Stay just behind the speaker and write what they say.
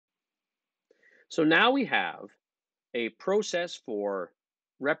So now we have a process for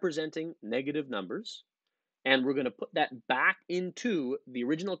representing negative numbers, and we're going to put that back into the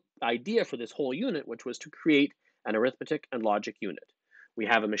original idea for this whole unit, which was to create an arithmetic and logic unit. We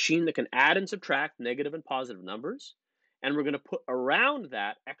have a machine that can add and subtract negative and positive numbers, and we're going to put around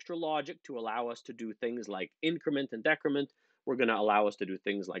that extra logic to allow us to do things like increment and decrement. We're going to allow us to do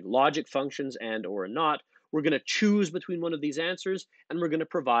things like logic functions and or not. We're going to choose between one of these answers, and we're going to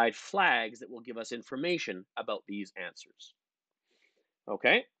provide flags that will give us information about these answers.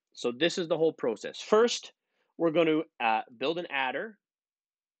 Okay, so this is the whole process. First, we're going to build an adder.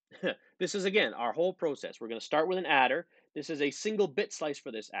 This is, again, our whole process. We're going to start with an adder. This is a single bit slice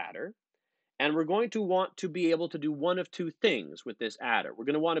for this adder. And we're going to want to be able to do one of two things with this adder. We're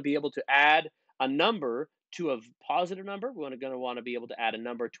going to want to be able to add a number to a positive number. We're going to want to be able to add a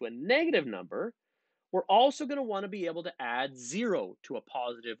number to a negative number. We're also going to want to be able to add 0 to a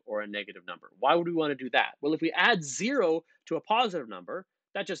positive or a negative number. Why would we want to do that? Well, if we add 0 to a positive number,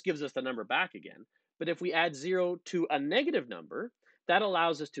 that just gives us the number back again. But if we add 0 to a negative number, that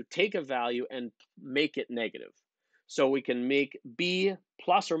allows us to take a value and make it negative. So we can make b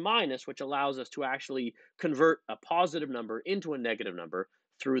plus or minus, which allows us to actually convert a positive number into a negative number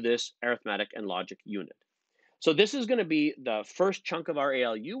through this arithmetic and logic unit. So this is going to be the first chunk of our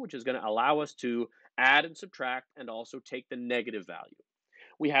ALU, which is going to allow us to add and subtract and also take the negative value.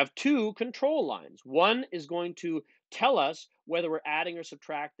 We have two control lines. One is going to tell us whether we're adding or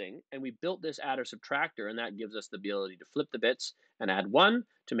subtracting, and we built this adder subtractor, and that gives us the ability to flip the bits and add 1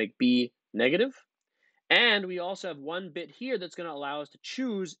 to make b negative. And we also have one bit here that's going to allow us to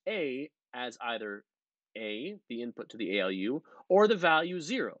choose a as either a, the input to the ALU, or the value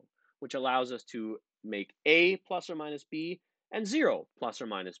 0, which allows us to make a plus or minus b and 0 plus or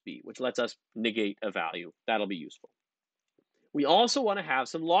minus b, which lets us negate a value. That'll be useful. We also want to have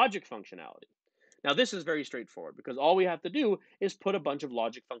some logic functionality. Now, this is very straightforward because all we have to do is put a bunch of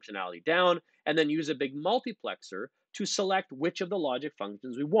logic functionality down and then use a big multiplexer to select which of the logic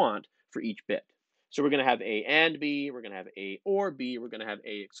functions we want for each bit. So we're going to have A and B, we're going to have A or B, we're going to have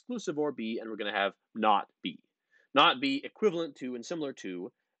A exclusive or B, and we're going to have not B. Not B equivalent to and similar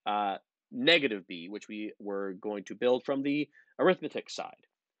to negative B, which we were going to build from the arithmetic side.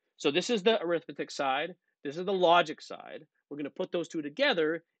 So this is the arithmetic side, this is the logic side. We're going to put those two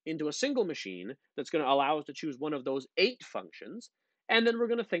together into a single machine that's going to allow us to choose one of those 8 functions. And then we're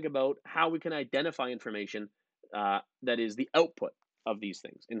going to think about how we can identify information that is the output of these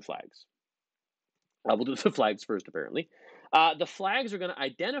things in flags. We'll do the flags first, apparently. The flags are going to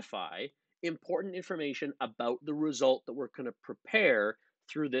identify important information about the result that we're going to prepare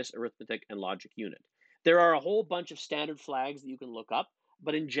through this arithmetic and logic unit. There are a whole bunch of standard flags that you can look up,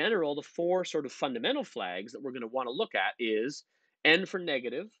 but in general, the 4 sort of fundamental flags that we're going to want to look at is N for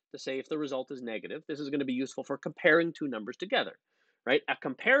negative, to say if the result is negative. This is going to be useful for comparing two numbers together, right? A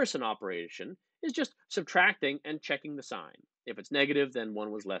comparison operation is just subtracting and checking the sign. If it's negative, then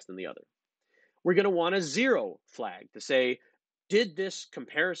one was less than the other. We're going to want a 0 flag to say, did this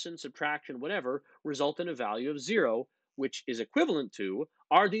comparison, subtraction, whatever, result in a value of 0, which is equivalent to,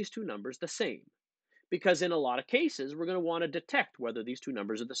 are these two numbers the same? Because in a lot of cases, we're going to want to detect whether these two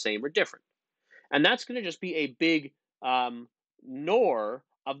numbers are the same or different. And that's going to just be a big NOR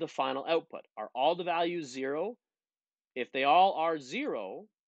of the final output. Are all the values 0? If they all are 0,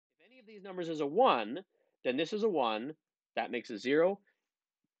 if any of these numbers is a 1, then this is a 1. That makes a 0.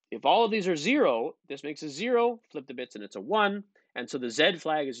 If all of these are 0, this makes a 0. Flip the bits and it's a 1. And so the Z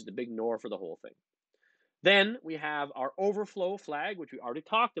flag is just a big NOR for the whole thing. Then we have our overflow flag, which we already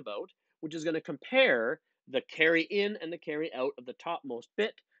talked about, which is going to compare the carry in and the carry out of the topmost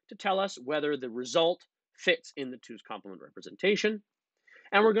bit to tell us whether the result fits in the 2's complement representation.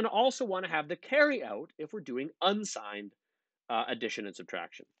 And we're going to also want to have the carry out if we're doing unsigned addition and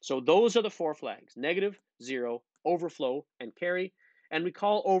subtraction. So those are the 4 flags: negative, 0, overflow, and carry. And we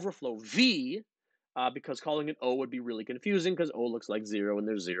call overflow V because calling it O would be really confusing because O looks like 0 and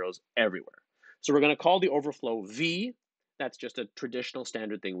there's zeros everywhere. So we're going to call the overflow V. That's just a traditional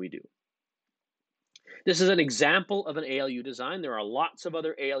standard thing we do. This is an example of an ALU design. There are lots of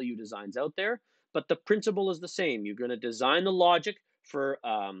other ALU designs out there, but the principle is the same. You're going to design the logic for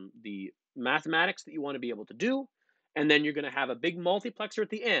the mathematics that you want to be able to do, and then you're going to have a big multiplexer at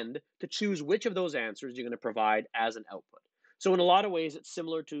the end to choose which of those answers you're going to provide as an output. So in a lot of ways, it's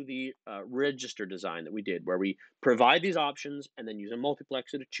similar to the register design that we did, where we provide these options and then use a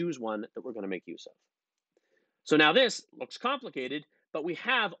multiplexer to choose one that we're going to make use of. So now this looks complicated, but we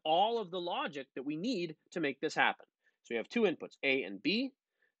have all of the logic that we need to make this happen. So we have 2 inputs, A and B.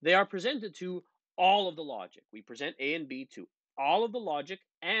 They are presented to all of the logic. We present A and B to all of the logic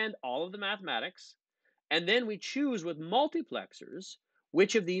and all of the mathematics, and then we choose with multiplexers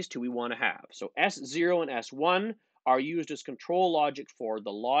which of these two we want to have. So S0 and S1 are used as control logic for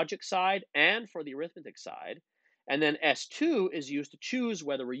the logic side and for the arithmetic side. And then S2 is used to choose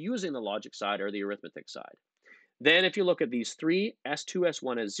whether we're using the logic side or the arithmetic side. Then if you look at these three, S2,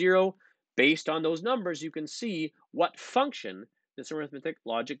 S1, S0, based on those numbers, you can see what function this arithmetic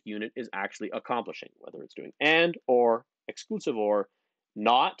logic unit is actually accomplishing, whether it's doing and, or, exclusive or,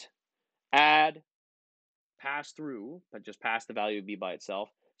 not, add, pass through, but just pass the value of b by itself,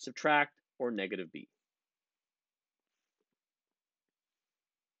 subtract, or negative b.